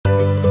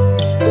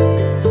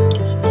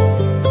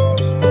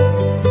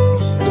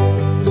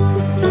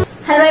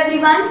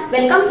everyone,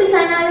 welcome to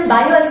channel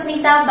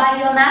Bioasmita by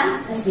your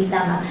ma'am Asmita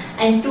ma'am.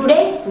 And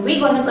today we're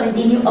going to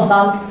continue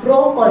about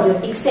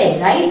prokaryotic cell,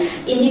 right?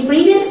 In the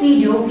previous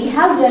video we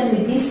have done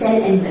with the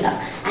cell envelope,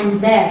 and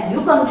there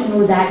you come to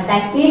know that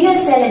bacterial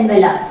cell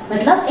envelope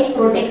मतलब एक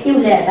protective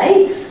layer,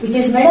 right, which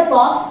is made up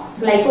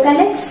of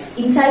glycocalyx.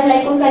 Inside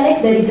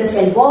glycocalyx there is a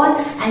cell wall,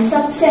 and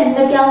सबसे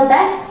अंदर क्या होता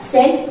है?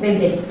 Cell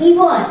membrane.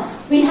 Even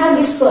we have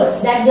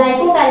discussed that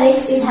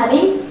glycocalyx is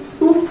having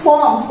two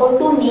forms or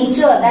two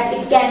nature, that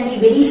it can be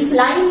very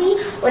slimy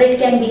or it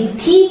can be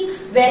thick,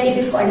 where it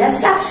is called as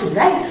capsule,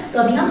 right? तो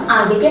अभी हम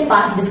आगे के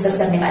parts discuss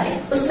करने वाले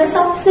हैं. उसमें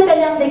सबसे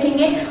पहले हम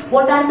देखेंगे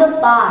what are the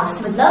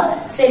parts,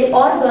 मतलब cell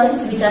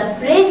organs which are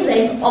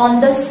present on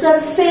the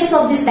surface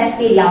of this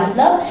bacteria.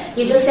 मतलब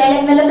ये जो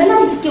cell envelope है ना,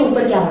 इसके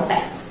ऊपर क्या होता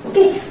है.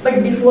 Okay,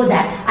 but before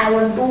that I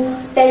want to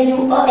tell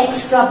you a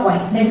extra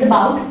point, that is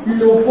about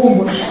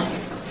locomotion.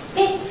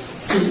 Okay,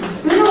 see,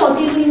 you know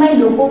what is mean by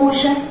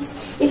locomotion?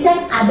 It's an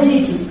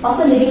ability of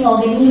a living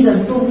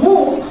organism to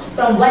move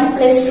from one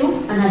place to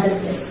another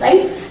place,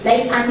 right?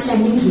 Like I'm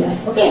standing here,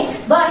 okay?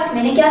 But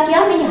मैंने क्या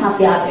किया? मैं यहाँ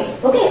पे आ गई,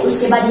 okay?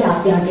 उसके बाद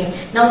यहाँ पे आ गई.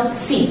 Now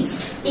see,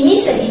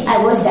 initially I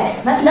was there,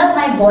 मतलब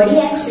my body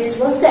axis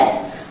was there.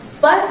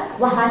 पर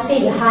वहां से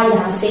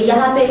यहाँ से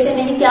यहाँ पे ऐसे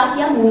मैंने क्या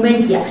किया?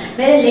 मूवमेंट किया.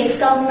 मेरे लेग्स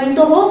का मूवमेंट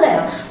तो हो गया,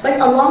 but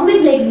along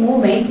with legs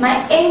movement, my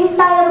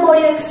entire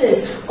body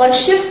axis got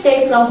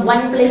shifted from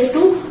one place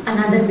to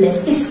another place.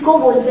 इसको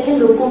बोलते हैं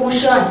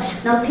locomotion.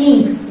 Now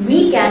think,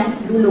 we can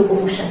do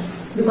locomotion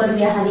because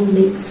we are having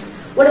legs.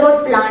 What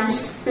about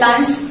plants?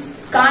 Plants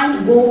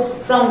can't go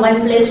from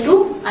one place to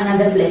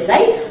another place,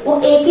 right?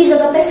 वो एक ही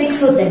जगह पे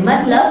fix होते हैं.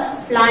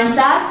 मतलब plants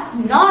are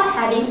not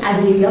having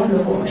ability of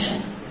locomotion.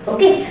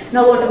 Okay,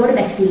 now what about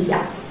bacteria?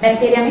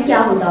 Bacteria में क्या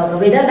होता होगा?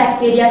 Whether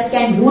bacteria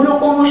can do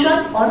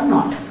locomotion or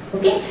not.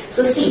 Okay,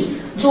 so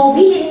see, जो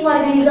भी living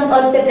organism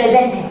earth पे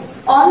present है,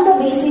 on the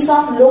basis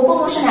of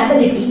locomotion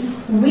ability,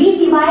 we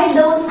divide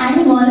those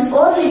animals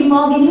or living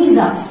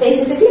organisms,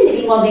 specifically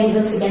living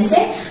organisms we can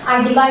say,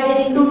 are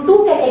divided into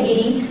two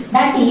categories,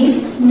 that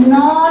is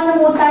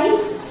non-motile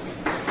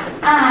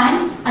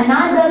and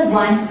another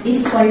one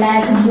is called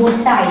as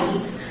motile.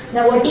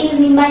 Now what is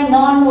mean by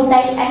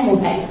non-motile and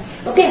motile?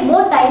 Okay,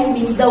 motile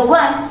means the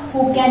one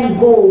who can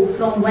go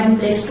from one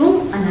place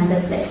to another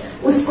place,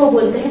 उसको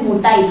बोलते हैं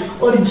motile.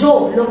 और जो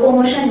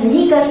locomotion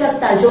नहीं कर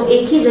सकता, जो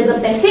एक ही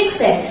जगह पे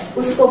फिक्स है,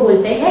 उसको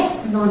बोलते हैं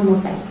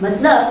non-motile.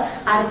 मतलब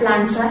our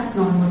plants are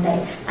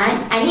non-motile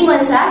and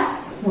animals are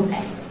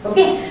motile.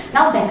 Okay,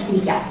 now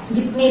bacteria.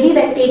 जितने भी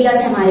bacteria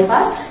है हमारे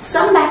पास,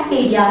 some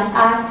bacteria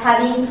are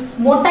having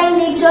motile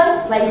nature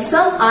while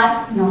some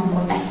are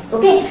non-motile.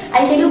 Okay,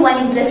 I'll tell you one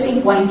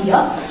interesting point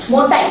here.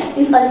 Motile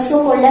is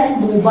also called as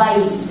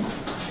mobile.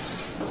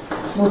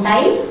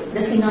 Motile,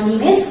 the synonym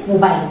is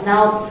mobile.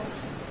 Now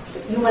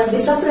you must be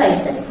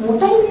surprised that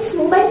motile means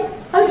mobile.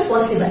 How it's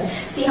possible?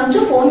 See, हम जो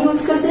phone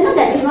use करते हैं ना,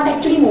 that is not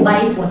actually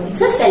mobile phone,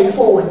 it's a cell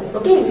phone.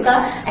 Okay, उसका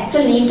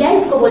actual name क्या है?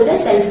 इसको बोलते हैं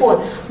cell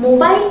phone.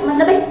 Mobile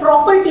मतलब एक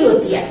property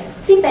होती है.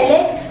 See, पहले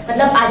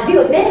मतलब आज भी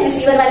होते हैं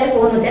रिसीवर वाले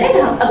फोन होते हैं,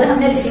 राइट? अगर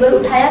हमने रिसीवर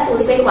उठाया तो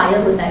उसपे एक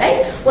वायर होता है,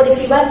 राइट? वो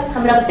रिसीवर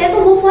हम रखते हैं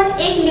तो वो फोन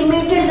एक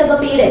लिमिटेड जगह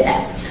पे ही रहता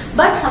है.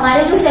 बट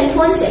हमारे जो सेल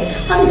फोन्स है,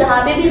 हम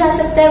जहाँ पे भी जा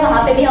सकते हैं,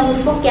 वहां पे भी हम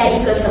उसको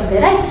कैरी कर सकते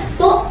हैं, राइट?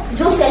 तो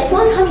जो सेल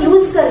फोन्स हम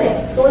यूज कर रहे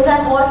हैं, those are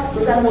what?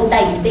 Those are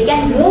motile. They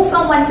can move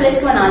from one place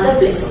to another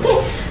place. Okay,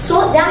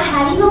 so they are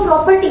having a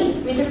property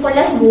which is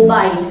called as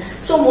mobile.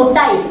 So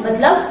motile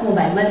मतलब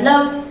mobile,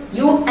 मतलब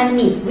you and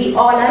me, we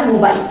all are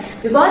mobile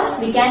because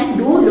we can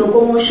do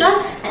locomotion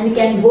and we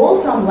can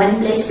go from one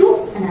place to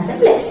another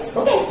place.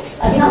 Okay,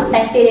 अभी हम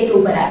bacteria के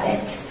ऊपर आते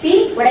हैं.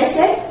 See what I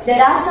said?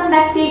 There are some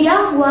bacteria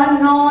who are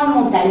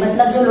non-motile,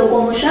 मतलब जो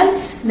locomotion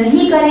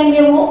नहीं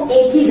करेंगे, वो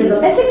एक ही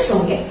जगह पे फिक्स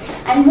होंगे.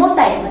 And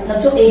motile मतलब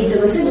जो एक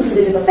जगह से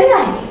दूसरी जगह पे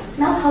जाएंगे.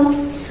 Now how?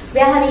 We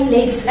are having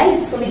legs,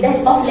 right? So with the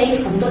help of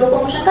legs हम तो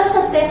locomotion कर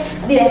सकते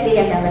हैं. अभी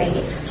बैक्टीरिया क्या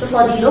करेंगे? So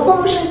for the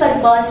locomotion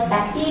purpose,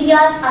 bacteria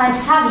are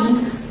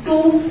having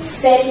two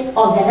cell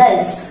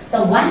organelles.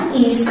 The one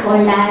is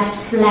called as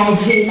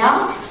flagella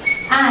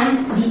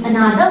and the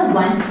another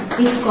one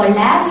is called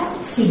as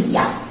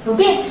cilia.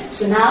 Okay,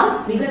 so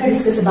now we're going to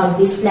discuss about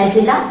this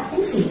flagella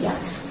and cilia.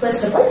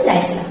 First of all,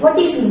 flagella. What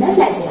is in the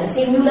flagella?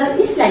 Singular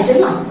is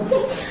flagellum.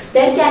 Okay,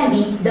 there can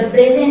be the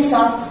presence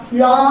of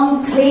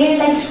long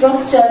thread-like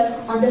structure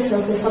on the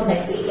surface of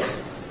bacteria.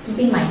 Keep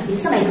in mind,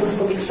 it's a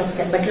microscopic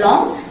structure, but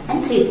long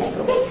and thread-like.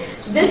 Okay,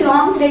 so this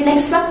long thread-like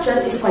structure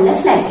is called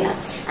as flagella,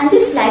 and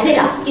this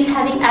flagella is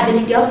having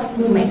ability of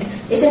movement.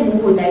 ऐसे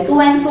move होता है, to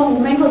and fro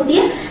movement होती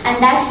है,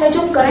 and that's why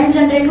जो current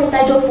generate होता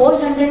है, जो force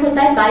generate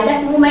होता है, by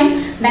that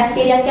movement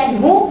bacteria can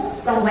move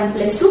from one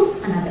place to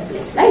another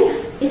place, right?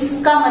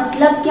 इसका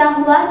मतलब क्या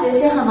हुआ?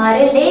 जैसे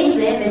हमारे legs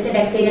है, वैसे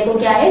bacteria को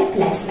क्या है?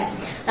 Flagella.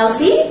 Now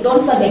see,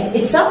 don't forget,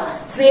 it's a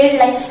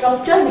thread-like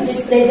structure which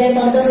is present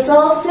on the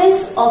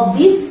surface of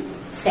this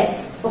cell.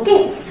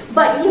 Okay,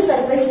 but ये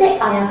surface से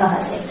आया कहाँ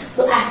से?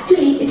 So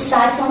actually it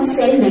starts from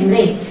cell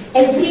membrane.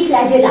 Every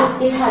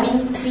flagella is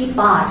having three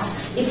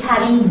parts. It's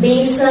having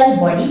basal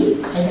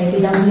body. I'll write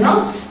it down here.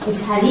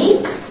 It's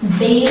having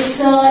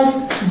basal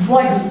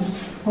body.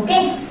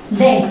 Okay.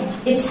 Then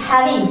it's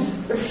having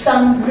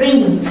some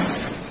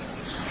rings.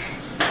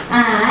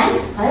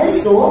 And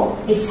also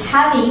it's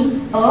having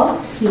a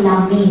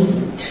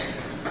filament.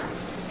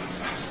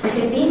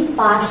 ऐसे तीन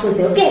parts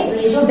होते हैं. Okay,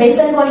 तो ये जो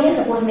basal body है,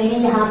 suppose मैंने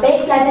यहाँ पे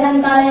एक फ्लैजेला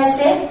निकाला है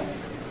ऐसे,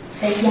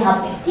 एक यहाँ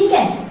पे, ठीक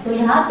है. तो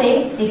यहाँ पे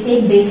ऐसे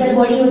एक बेसल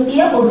बॉडी होती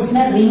है और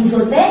उसमें रिंग्स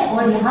होते हैं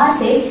और यहाँ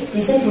से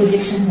ऐसे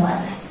प्रोजेक्शन हुआ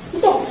है.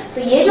 ठीक है.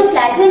 तो ये जो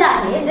फ्लैजेला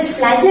है, this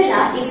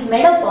flagella is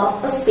made up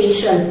of a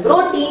special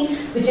protein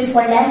which is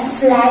called as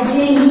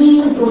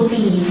फ्लैजेलिन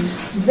protein.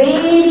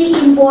 Very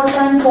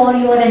important for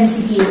your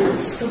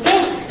MCQs. Okay,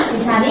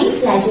 it's having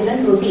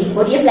फ्लैजेलन protein.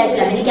 और ये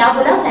फ्लैजेला, मैंने क्या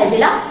बोला,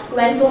 flagella to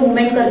and fro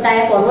movement करता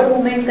है, फॉरवर्ड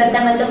मूवमेंट करता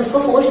है, मतलब उसको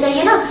फोर्स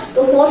चाहिए ना,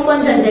 तो फोर्स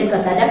कौन जनरेट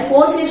करता है? That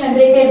force is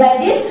generated by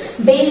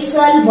this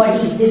basal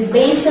body. This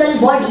basal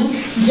body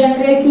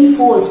generate the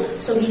force.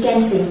 So we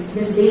can say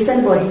this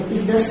basal body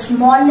is the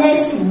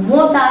smallest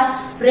motor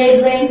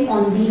present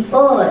on the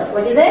earth.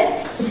 What is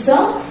it? It's a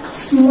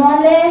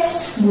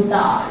smallest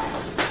motor.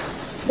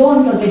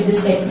 Don't forget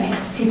this statement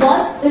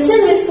because this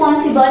is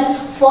responsible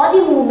for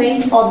the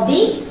movement of the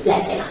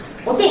flagella.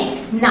 Okay.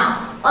 Now,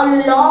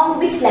 along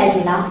with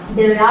flagella,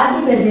 there are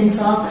the presence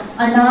of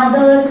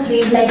another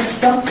thread-like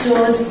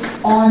structures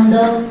on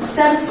the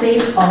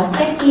surface of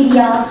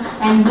bacteria.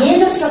 And ये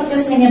जो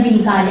structures मैंने अभी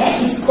निकाले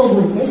हैं, इसको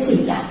बोलते हैं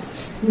cilia.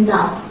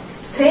 Now,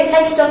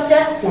 thread-like structure,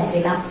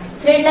 flagella.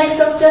 Thread-like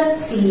structure,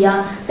 cilia.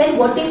 Then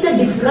what is the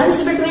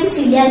difference between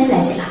cilia and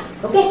flagella?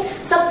 Okay,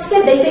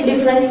 सबसे basic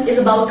difference is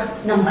about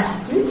number.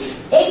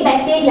 एक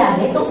बैक्टीरिया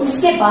है तो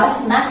उसके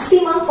पास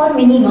मैक्सिमम और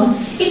मिनिमम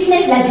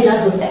कितने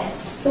फ्लैजेलास होते हैं?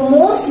 So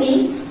mostly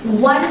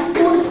 1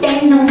 to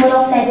 10 number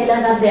of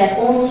flagellas are there.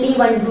 Only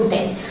 1 to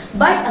 10.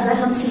 But अगर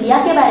हम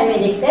cilia के बारे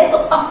में देखते हैं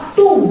तो up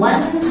to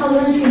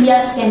 1000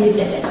 cilias can be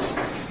present.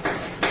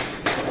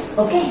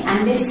 Okay,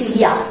 and this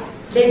cilia,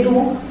 they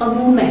do a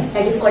movement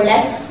that is called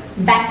as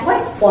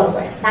backward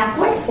forward.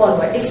 Backward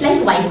forward. It's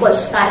like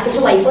wipers. Car के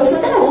जो wipers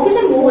होते हैं ना, वो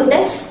कैसे मूव होते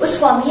हैं, उस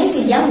फॉर्म में ये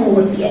cilia मूव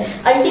होती है.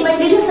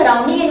 अल्टीमेटली जो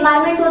सराउंडिंग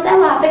एनवायरमेंट होता है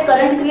वहां पे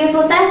करंट क्रिएट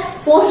होता है,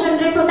 फोर्स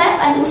जनरेट होता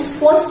है एंड उस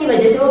फोर्स की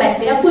वजह से वो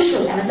बैक्टीरिया पुश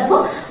होता है, मतलब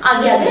वो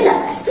आगे आगे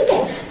जाता है. ठीक है.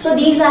 So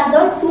these are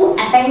the two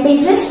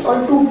appendages or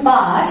two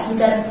parts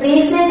which are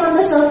present on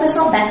the surface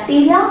of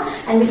bacteria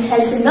and which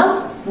helps in the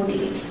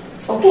motility.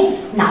 Okay.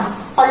 Now,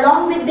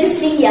 along with this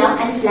cilia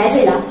and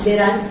flagella,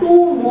 there are two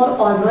more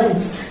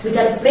organs which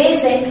are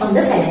present on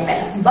the cell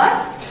envelope, but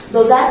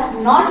those are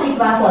not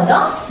required for the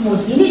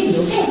motility.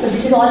 Okay, so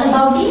this is all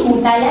about the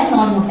motile and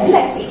non-motile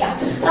bacteria.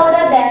 Now, what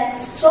are there?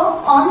 So,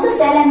 on the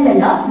cell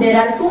envelope, there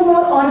are two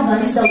more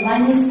organs. The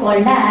one is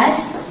called as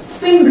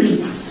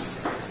Fimbriae.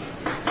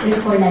 It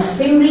is called as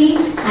Fimbriae,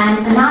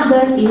 and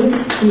another is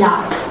pili.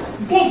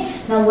 Okay,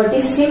 now what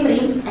is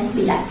Fimbriae and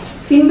pili?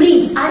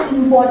 Fimbriae are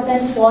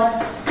important for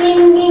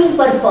clinging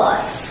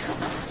purpose,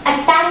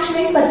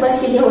 attachment purpose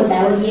के लिए होता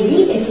है और ये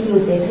भी ऐसे ही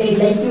होते हैं, thread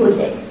like ही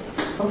होते हैं.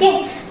 Okay,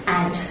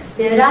 and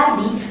there are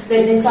the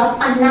presence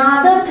of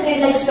another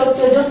thread like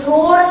structure जो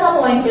थोड़ा सा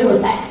pointed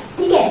होता है.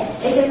 ठीक है,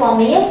 ऐसे फॉर्म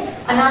में ये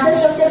another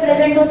structure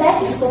present होता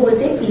है, इसको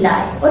बोलते हैं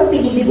pili और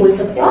pili भी बोल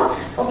सकते हो.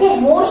 Okay,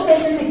 more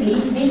specifically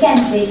we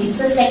can say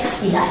it's a sex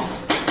pili.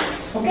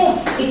 Okay,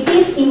 it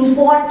is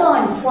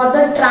important for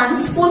the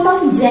transport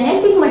of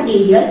genetic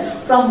material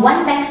from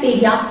one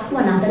bacteria to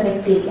another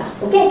bacteria.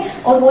 Okay,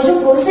 और वो जो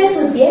प्रोसेस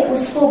होती है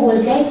उसको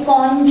बोलते हैं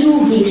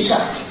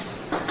conjugation.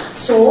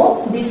 So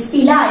these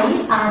pili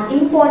are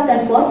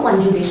important for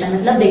conjugation.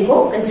 मतलब देखो,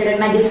 consider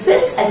my this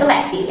fist as a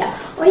bacteria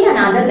और ये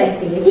another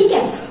bacteria. ठीक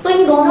है, तो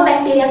इन दोनों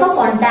बैक्टीरिया का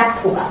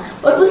कांटेक्ट होगा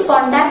और उस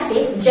कांटेक्ट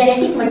से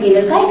जेनेटिक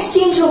मटेरियल का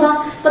एक्सचेंज होगा.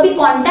 तो अभी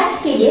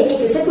कांटेक्ट के लिए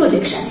एक ऐसे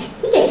प्रोजेक्शन है.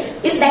 ठीक है,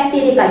 इस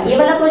बैक्टीरिया का ये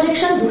वाला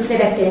प्रोजेक्शन, दूसरे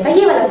बैक्टीरिया का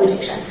ये वाला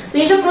प्रोजेक्शन. तो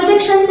ये जो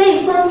प्रोजेक्शन है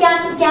इसको हम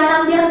क्या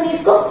नाम दिया हमने,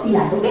 इसको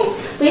पिलाई. ओके,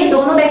 तो ये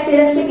दोनों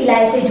बैक्टीरिया के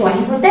पिलाई से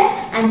ज्वाइन होते हैं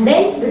and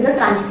then there is a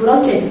transfer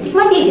of genetic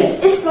material.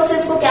 इस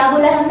प्रोसेस को क्या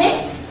बोला हमने,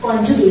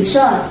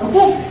 conjugation.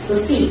 Okay, so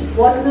see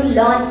what we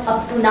learn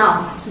up to now.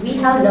 We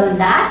have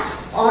learned that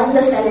on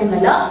the cell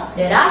envelope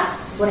there are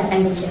 4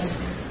 appendages: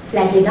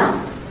 flagella,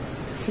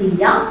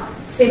 cilia,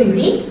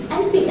 Fimbriae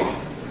and pili.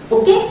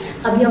 Okay,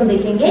 अभी हम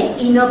देखेंगे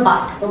inner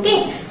part. Okay,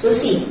 so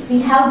see we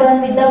have done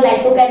with the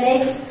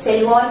glycocalyx,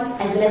 cell wall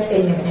as well as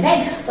cell membrane,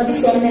 right? तो अभी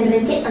cell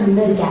membrane के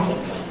अंदर क्या है?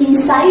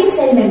 Inside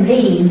cell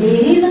membrane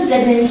there is a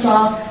presence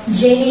of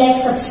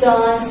jelly-like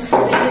substance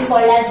which is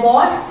called as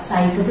what?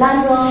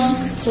 Cytoplasm.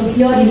 So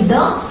here is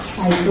the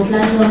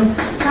cytoplasm.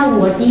 Now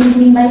what is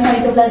mean by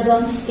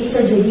cytoplasm? It's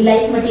a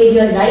jelly-like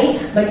material,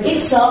 right? But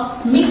it's a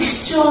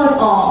mixture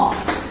of,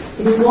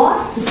 it is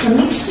what? It's a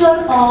mixture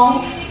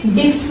of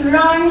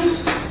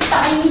different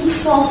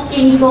types of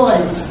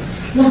chemicals.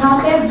 यहाँ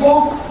पे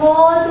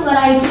बहुत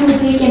variety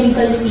होती है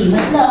chemicals की,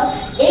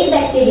 मतलब एक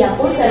bacteria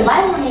को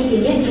survive होने के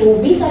लिए जो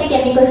भी सारे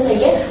केमिकल्स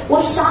चाहिए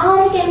वो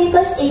सारे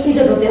केमिकल्स एक ही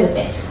जगह पे होते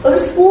हैं, और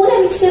उस पूरे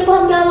मिक्सचर को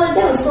हम क्या बोलते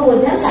हैं, उसको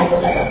बोलते हैं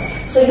cytoplasm.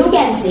 So you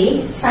can say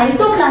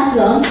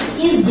cytoplasm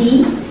is the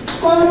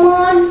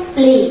common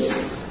place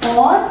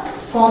और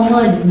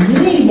common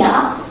media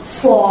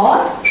for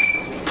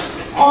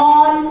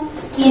all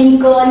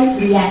chemical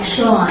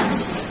reactions.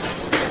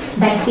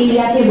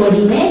 Bacteria के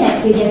बॉडी में,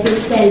 बैक्टीरिया के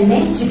सेल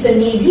में जितने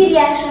भी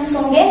रिएक्शंस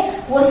होंगे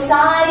वो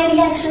सारे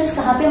रिएक्शंस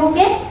कहाँ पे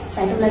होंगे,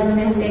 साइटोप्लाज्म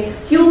में होंगे।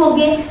 क्यों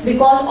होंगे?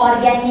 Because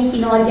organic,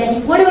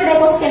 inorganic, whatever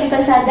type of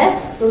chemicals are there,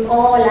 तो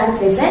ऑल आर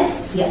प्रेजेंट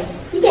हियर।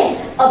 ठीक है,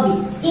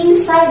 अभी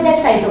inside that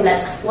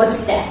cytoplasm what's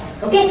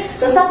that, okay.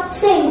 तो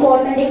सबसे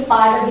इंपॉर्टेंट एक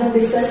पार्ट अभी हम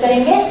डिस्कस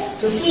करेंगे,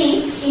 तो सी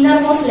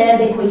इनर मोस्ट लेयर।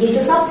 देखो ये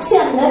जो सबसे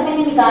अंदर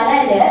मैंने निकाला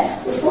है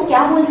लेयर, उसको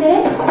क्या बोलते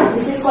हैं,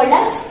 this is called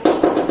as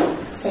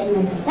cell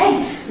membrane,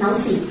 right. Now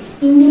see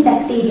in the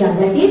bacteria,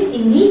 that is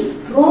in the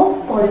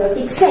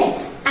prokaryotic cell,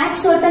 at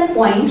certain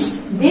points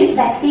this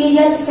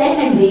bacterial cell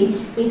membrane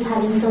is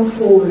having some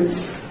folds,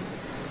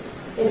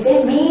 जैसे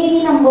many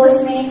numbers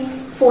में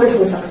folds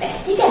हो सकते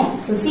हैं। ठीक है,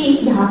 so see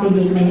यहाँ पे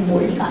देख मैंने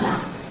fold निकाला,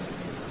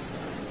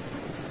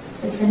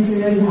 it's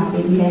considered यहाँ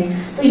पे भी है।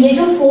 तो ये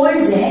जो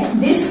folds है,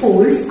 these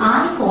folds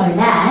are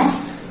called as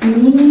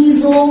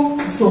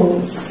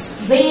mesosomes,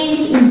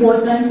 very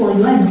important for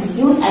your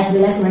MCQs as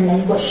well as one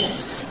line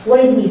questions. What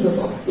is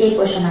mesosome? ये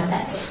क्वेश्चन आता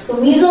है। तो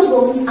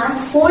mesosomes are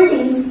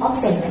foldings of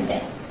cell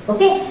membrane,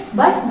 okay?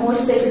 But more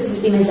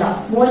specificity में जाओ,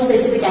 more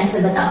specific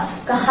answer बताओ,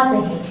 कहाँ पे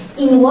है,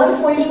 इनवर्ड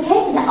फोल्डिंग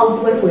है या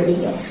आउटवर्ड फोल्डिंग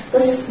है?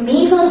 तो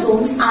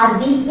mesosomes are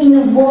the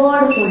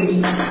inward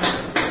foldings.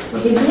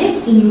 What is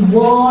it?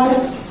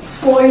 Inward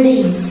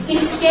foldings.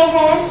 किसके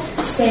है?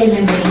 सेल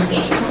मेम्ब्रेन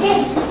के,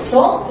 okay?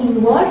 So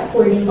inward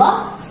folding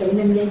of cell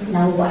membrane.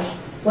 Now why?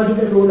 What is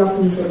the role of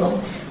mesosome?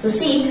 So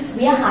see,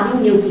 we are having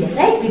nucleus,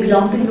 right? We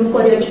belong to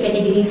eukaryotic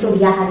category, so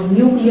we are having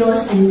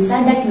nucleus, and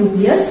inside that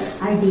nucleus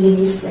our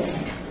DNA is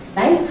present,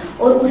 right?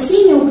 और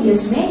उसी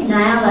nucleus में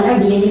नया वाला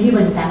DNA भी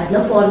बनता है,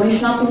 मतलब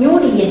formation of new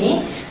DNA,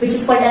 which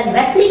is called as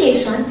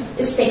replication,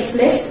 is takes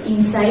place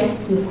inside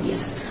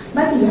nucleus.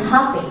 But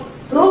यहाँ पे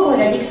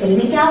prokaryotic cell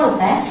में क्या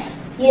होता है?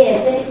 ये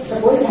ऐसे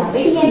suppose यहाँ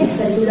पे DNA,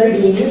 circular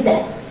DNA is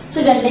there,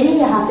 so generally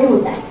यहाँ पे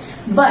होता है,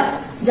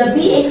 but जब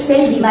भी एक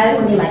सेल डिवाइड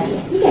होने वाली है,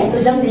 ठीक है,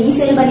 तो जब नई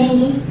सेल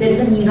बनेगी there is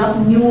a need of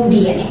new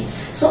DNA.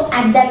 So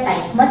at that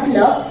time,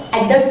 मतलब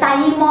at the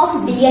time of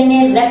DNA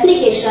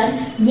replication,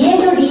 ये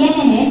जो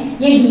डीएनए है,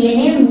 ये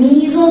डीएनए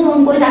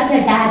मीसोसोम को जाके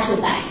अटैच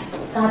होता है।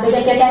 कहाँ पे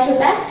जाके अटैच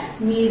होता है?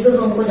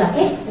 मीसोसोम को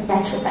जाके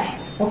अटैच होता है,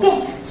 okay.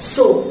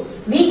 So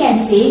we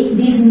can say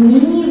this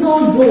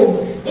mesosome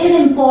is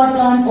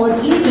important और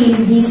it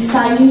is the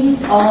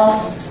site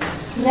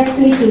of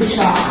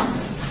replication,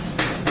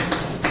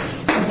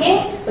 okay?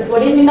 But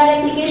what is meant by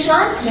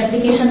replication?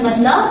 Replication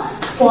मतलब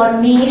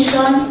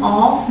formation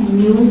of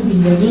new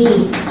DNA.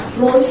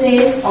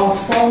 Process of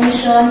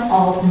formation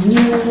of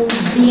new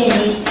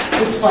DNA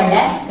is called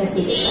as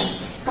replication.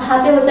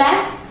 कहाँ पे होता है?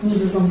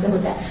 Mesosome पे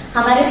होता है।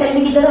 हमारे सेल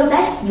में किधर होता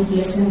है?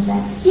 न्यूक्लियस में होता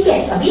है। ठीक है,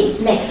 अभी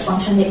नेक्स्ट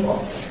फंक्शन देखो।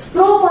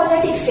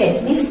 Prokaryotic cell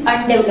means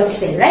undeveloped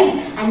cell, right?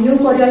 And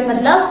eukaryotic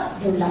मतलब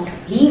developed.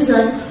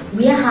 Reason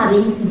we are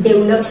having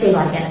developed cell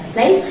organelles,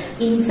 right?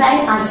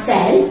 Inside our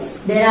cell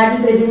there are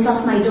the presence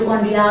of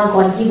mitochondria,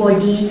 Golgi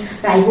body,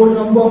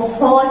 ribosome,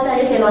 बहुत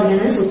सारे cell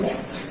organelles होते हैं।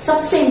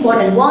 सबसे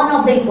important, one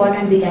of the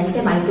important we can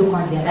say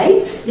mitochondria,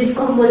 right?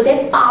 जिसको हम बोलते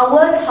हैं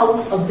power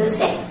house of the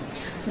cell.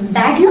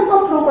 Bad luck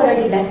of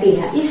prokaryotic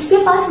bacteria, इसके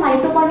पास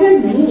माइटोकॉन्ड्रिया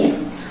नहीं है।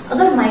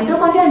 अगर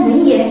माइटोकॉन्ड्रिया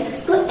नहीं है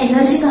तो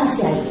एनर्जी कहाँ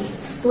से आएगी?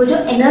 तो जो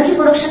एनर्जी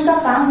प्रोडक्शन का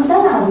काम होता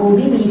है ना, वो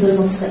भी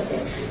मेसोसोम्स करते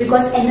हैं।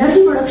 बिकॉज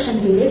एनर्जी प्रोडक्शन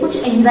के लिए कुछ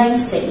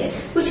एंजाइम्स चाहिए,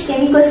 कुछ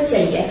केमिकल्स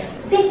चाहिए,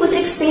 कुछ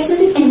एक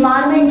स्पेसिफिक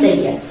एनवायरमेंट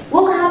चाहिए।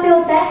 वो कहाँ पे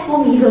होता है? वो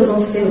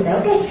मेसोसोम्स पे होता है,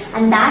 okay.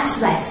 And that's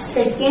why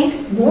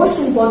second most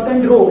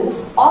important role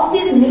of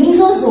this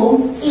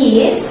mesosome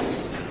is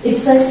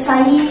it's a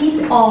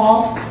site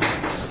of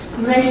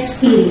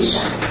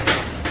respiration.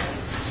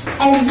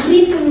 Every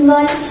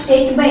single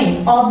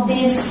statement of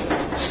this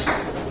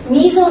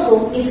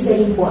mesosome is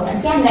very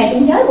important. See, I am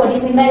writing here what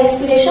is meant by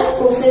respiration,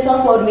 process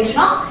of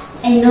formation of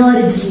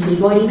energy.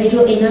 Body में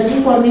जो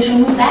energy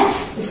formation होता है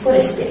इसको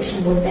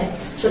respiration बोलते हैं.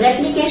 So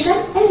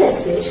replication and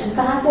respiration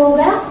कहाँ पे हो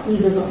गया?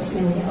 Mesosomes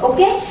में हो गया.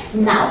 Okay.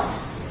 Now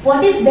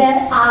what is there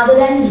other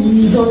than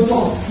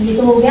mesosomes? ये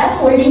तो हो गया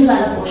फोल्डिंग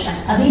वाला पोर्शन।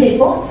 अभी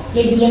देखो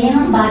ये डीएनए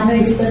हम बाद में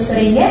डिस्कस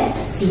करेंगे।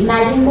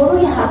 इमेजिन करो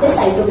यहाँ पे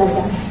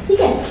साइटोप्लाज्म है, ठीक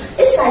है।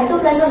 इस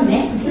साइटोप्लाज्म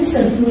में जैसे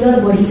सर्कुलर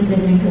बॉडीज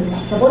प्रेजेंट होता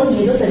है। सपोज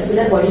ये जो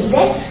सर्कुलर बॉडीज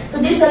है, तो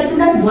this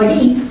circular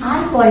bodies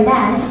are called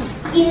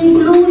as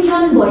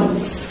inclusion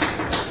bodies,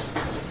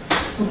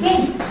 okay.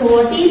 So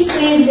what is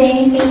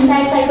present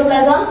inside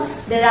cytoplasm?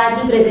 There are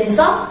the presence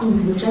of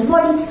inclusion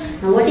bodies.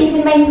 Now what is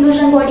meant by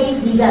inclusion bodies?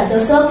 These are the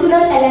circular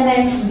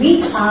elements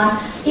which are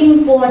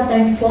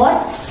important for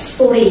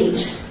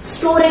storage.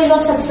 Storage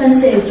of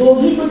substances, जो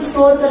भी कुछ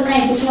store करना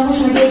है, कुछ ना कुछ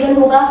material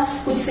होगा,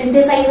 कुछ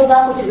सिंथेसाइज होगा,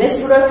 कुछ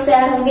वेस्ट प्रोडक्ट्स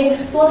तैयार होंगे,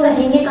 तो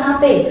रहेंगे कहाँ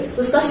पे,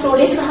 तो उसका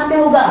स्टोरेज कहाँ पे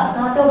होगा,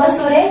 कहाँ पे होगा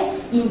स्टोरेज,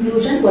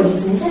 इंक्लूजन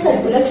बॉडीज में से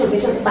सर्कुलर छोटे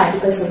छोटे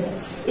पार्टिकल्स होते हैं,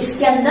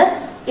 इसके अंदर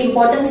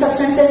इंपॉर्टेंट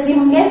सब्सटेंसेस भी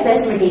होंगे,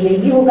 वेस्ट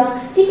मटेरियल भी होगा,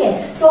 ठीक है।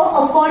 So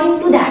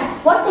according to that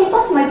what type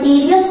of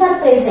materials are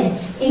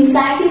present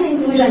inside this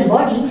inclusion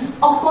body,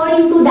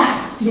 according to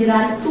that there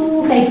are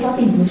two types of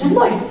inclusion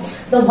body.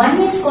 The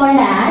one is called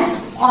as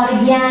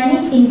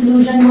organic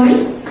inclusion body,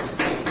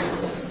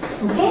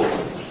 okay,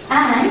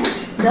 and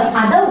the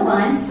other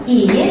one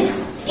is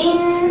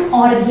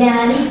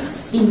inorganic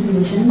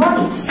inclusion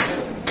bodies,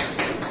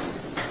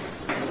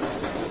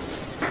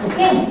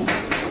 okay.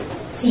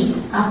 See,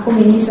 आपको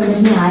मेरी समझ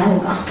में आया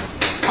होगा,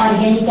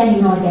 organic and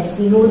inorganic,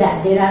 we know that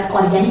there are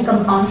organic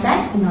compounds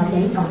and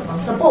inorganic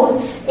compounds. Suppose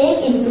एक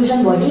inclusion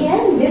body है,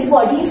 this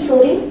body is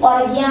storing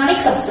organic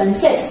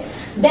substances,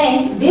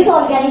 then this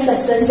organic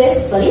substances,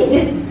 sorry,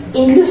 this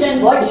inclusion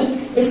body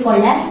is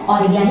called as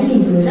organic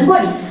inclusion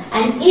body,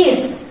 and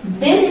if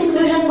this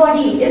inclusion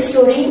body is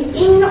storing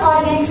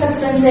inorganic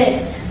substances,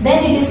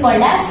 then it is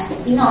called as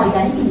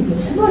inorganic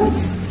inclusion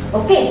bodies,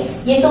 okay.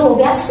 ये तो हो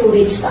गया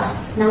storage का.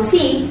 Now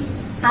see,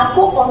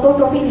 आपको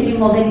autotrophic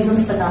living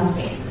organisms पता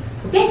होंगे,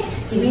 okay.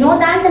 See, we know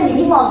that the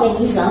living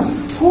organisms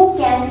who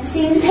can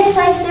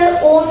synthesize their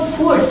own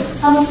food,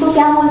 हम उसको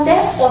क्या बोलते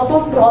हैं,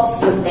 ऑटोट्रॉप्स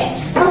बोलते हैं.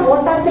 Now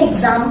what are the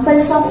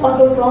examples of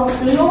autotrophs?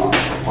 You know,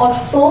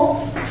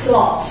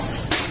 autotrophs.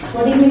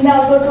 What is meant by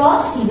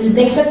autotrophs? We will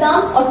break the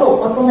term. Auto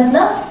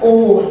मतलब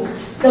own.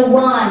 The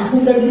one who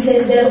produces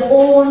their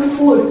own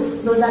food,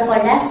 those are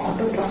called as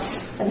autotrophs.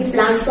 अभी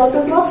plants तो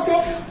autotrophs है.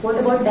 What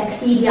about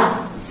bacteria?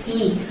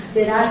 See,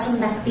 there are some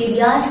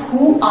bacteria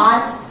who are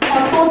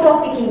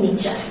autotrophic in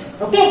nature.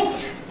 Okay,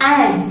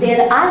 and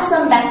there are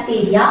some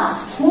bacteria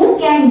who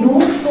can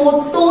do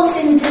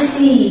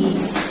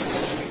photosynthesis.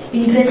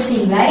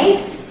 Interesting, right?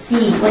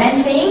 See what I'm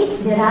saying?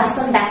 There are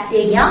some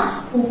bacteria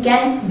who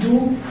can do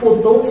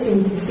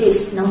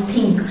photosynthesis. Now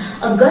think,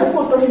 अगर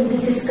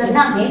photosynthesis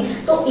करना है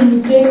तो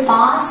इनके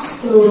पास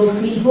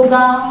chlorophyll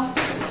होगा,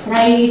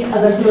 right.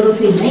 अगर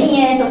chlorophyll नहीं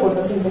है तो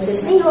photosynthesis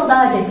नहीं होगा.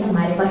 जैसे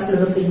हमारे पास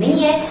क्लोरोफिल नहीं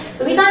है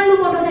तो we can't do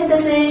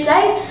photosynthesis,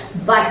 right?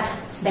 But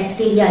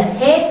bacteria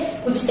है,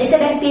 कुछ ऐसे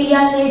बैक्टीरिया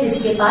है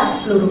जिसके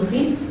पास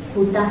क्लोरोफिल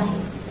होता है,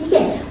 ठीक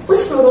है.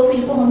 उस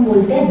क्लोरोफिल को हम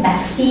बोलते हैं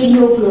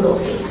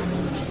बैक्टीरियोक्लोरोफिल.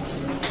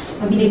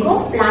 अभी देखो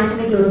प्लांट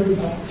में क्लोरोफिल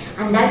है,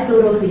 and that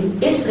chlorophyll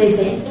is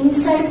present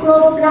inside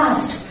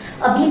chloroplast.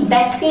 अभी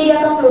बैक्टीरिया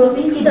का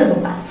क्लोरोफिल किधर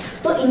होगा,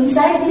 तो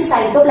inside the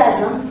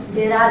cytoplasm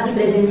there are the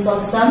presence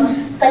of some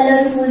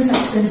colorful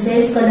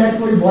substances,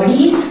 colorful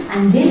bodies,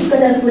 and these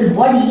colorful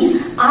bodies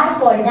are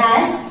called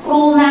as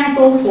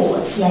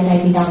chromatophores. Yeah,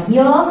 write it down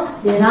here.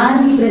 There are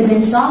the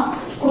presence of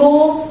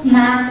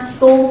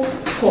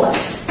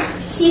chromatophores.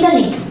 See the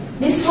name.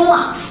 This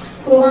chroma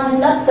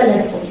मतलब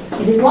colorful.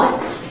 It is what?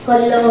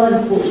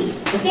 Colorful.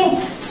 Okay.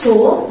 So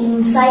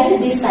inside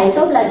this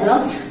cytoplasm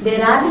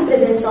there are the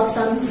presence of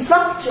some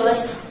structures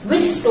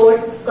which store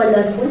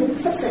colorful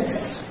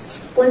substances.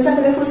 कौन सा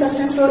colourful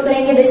substance store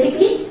करेंगे,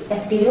 basically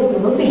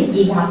bacteriochlorophyll.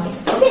 ये यहाँ पे,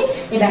 okay,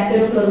 ये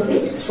bacteriochlorophyll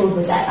store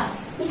हो जाएगा,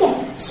 ठीक है.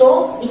 सो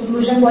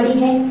इंक्लूजन बॉडी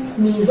है,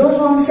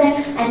 मेसोसोम्स है,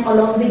 एंड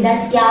अलोंग विद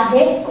दैट क्या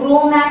है,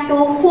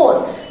 chromatophore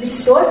which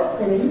store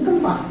colouring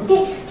compound, okay.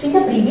 So in the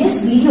previous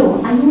video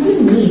I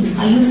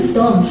used the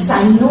term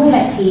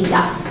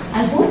cyanobacteria.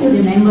 I hope you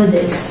remember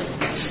this.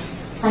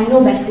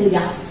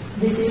 Cyanobacteria,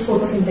 this is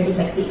photosynthetic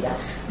bacteria.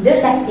 This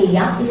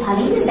bacteria is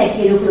having this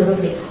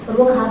bacteriochlorophyll, और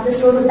वो कहाँ पे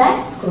store होता है,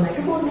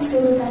 chromatophore में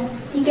store होता है,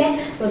 ठीक है.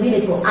 तो अभी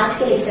देखो आज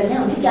के लेक्चर में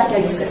हमने क्या क्या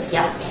डिस्कस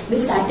किया. We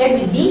started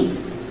with the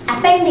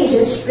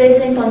appendages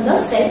present on the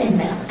cell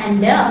envelope, and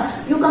there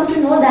you come to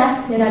know that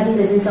there are the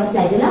presence of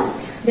flagella,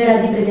 there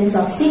are the presence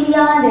of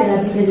cilia, there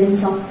are the presence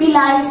of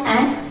pili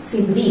and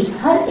Fimbriae.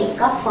 हर एक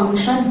का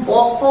function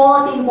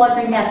बहुत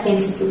important है आपके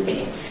MCQ के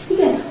लिए, ठीक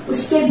है.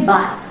 उसके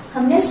बाद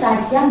हमने स्टार्ट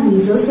किया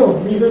मेसोसोम.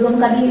 मेसोसोम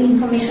का भी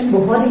इंफॉर्मेशन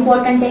बहुत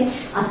इंपॉर्टेंट है,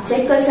 आप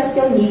चेक कर सकते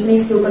हो. नीट में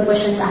इसके ऊपर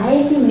क्वेश्चन आए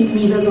हैं कि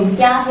मेसोसोम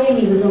क्या है,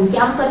 मेसोसोम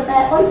क्या करता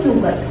है और क्यों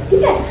करता है,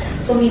 ठीक है.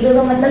 सो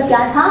मेसोसोम मतलब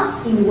क्या था,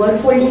 इनवर्ड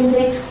फोल्डिंग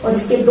थे, और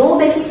इसके दो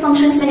बेसिक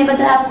फंक्शंस मैंने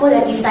बताया आपको,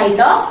 that is site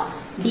of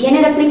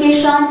DNA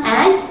replication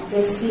and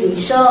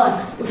respiration.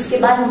 उसके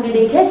बाद हमने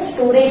देखे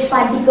स्टोरेज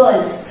पार्टिकल.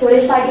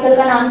 स्टोरेज पार्टिकल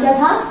का नाम क्या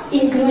था,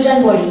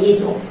 इंक्लूजन बॉडी. ये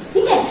दो,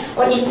 ठीक है.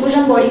 और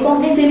इंक्लूजन बॉडी को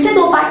हमने फिर से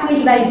दो पार्ट में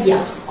डिवाइड किया,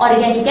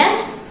 organic and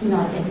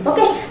inorganic,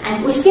 okay.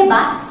 And उसके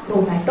बाद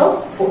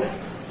क्रोमैटोफोर,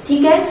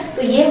 ठीक है.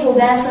 तो ये हो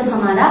गया सब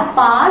हमारा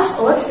पार्ट्स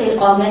और cell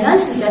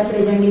organelles which are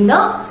present in the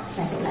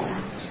cytoplasm.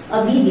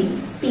 अभी भी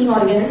 3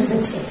 ऑर्गेनल्स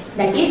बचे,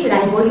 that is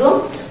ribosome,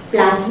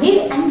 plasmid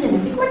and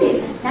genetic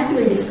material. That we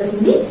will discuss in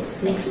the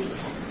next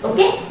lecture,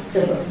 okay.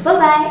 चलो bye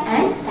bye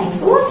and thanks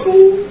for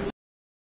watching.